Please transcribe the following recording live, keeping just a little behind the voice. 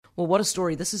Well, what a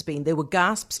story this has been. There were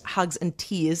gasps, hugs and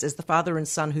tears as the father and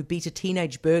son who beat a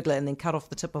teenage burglar and then cut off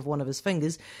the tip of one of his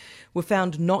fingers were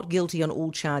found not guilty on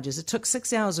all charges. It took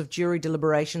 6 hours of jury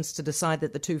deliberations to decide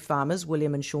that the two farmers,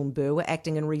 William and Sean Burr, were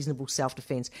acting in reasonable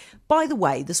self-defence. By the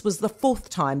way, this was the fourth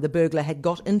time the burglar had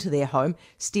got into their home,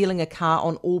 stealing a car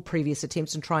on all previous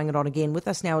attempts and trying it on again. With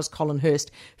us now is Colin Hurst,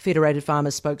 Federated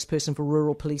Farmers spokesperson for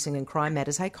Rural Policing and Crime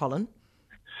Matters. Hey, Colin.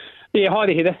 Yeah, hi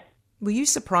there, Heather. Were you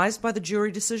surprised by the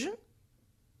jury decision?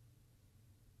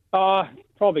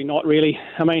 Probably not really.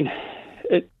 I mean,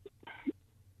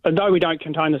 although we don't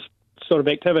condone this sort of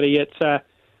activity, it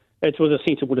was a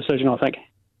sensible decision, I think.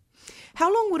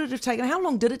 How long would it have taken? How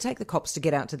long did it take the cops to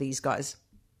get out to these guys?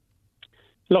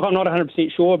 Look, I'm not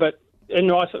 100% sure, but in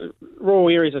rural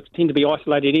areas tend to be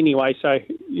isolated anyway, so,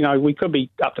 we could be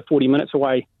up to 40 minutes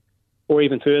away or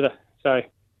even further. So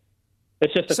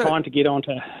it's just a time to get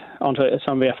onto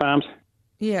some of our farms.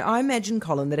 Yeah, I imagine,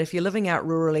 Colin, that if you're living out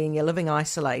rurally and you're living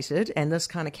isolated and this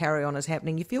kind of carry-on is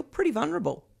happening, you feel pretty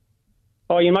vulnerable.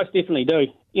 Oh, you most definitely do.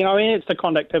 And it's the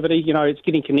conductivity, it's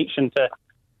getting connection to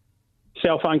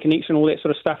cell phone connection, all that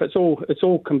sort of stuff. It's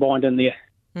all combined in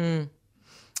there.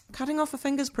 Cutting off a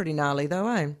finger's pretty gnarly though,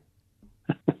 eh?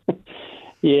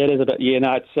 Yeah, it is a bit. Yeah,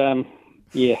 no, it's...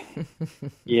 Yeah.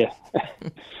 Yeah.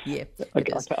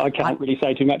 I can't really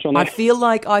say too much on that. I feel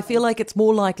like it's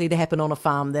more likely to happen on a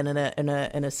farm than in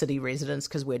a city residence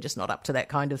because we're just not up to that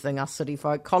kind of thing, us city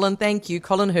folk. Colin, thank you.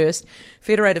 Colin Hurst,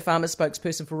 Federated Farmers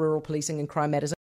spokesperson for Rural Policing and Crime Matters.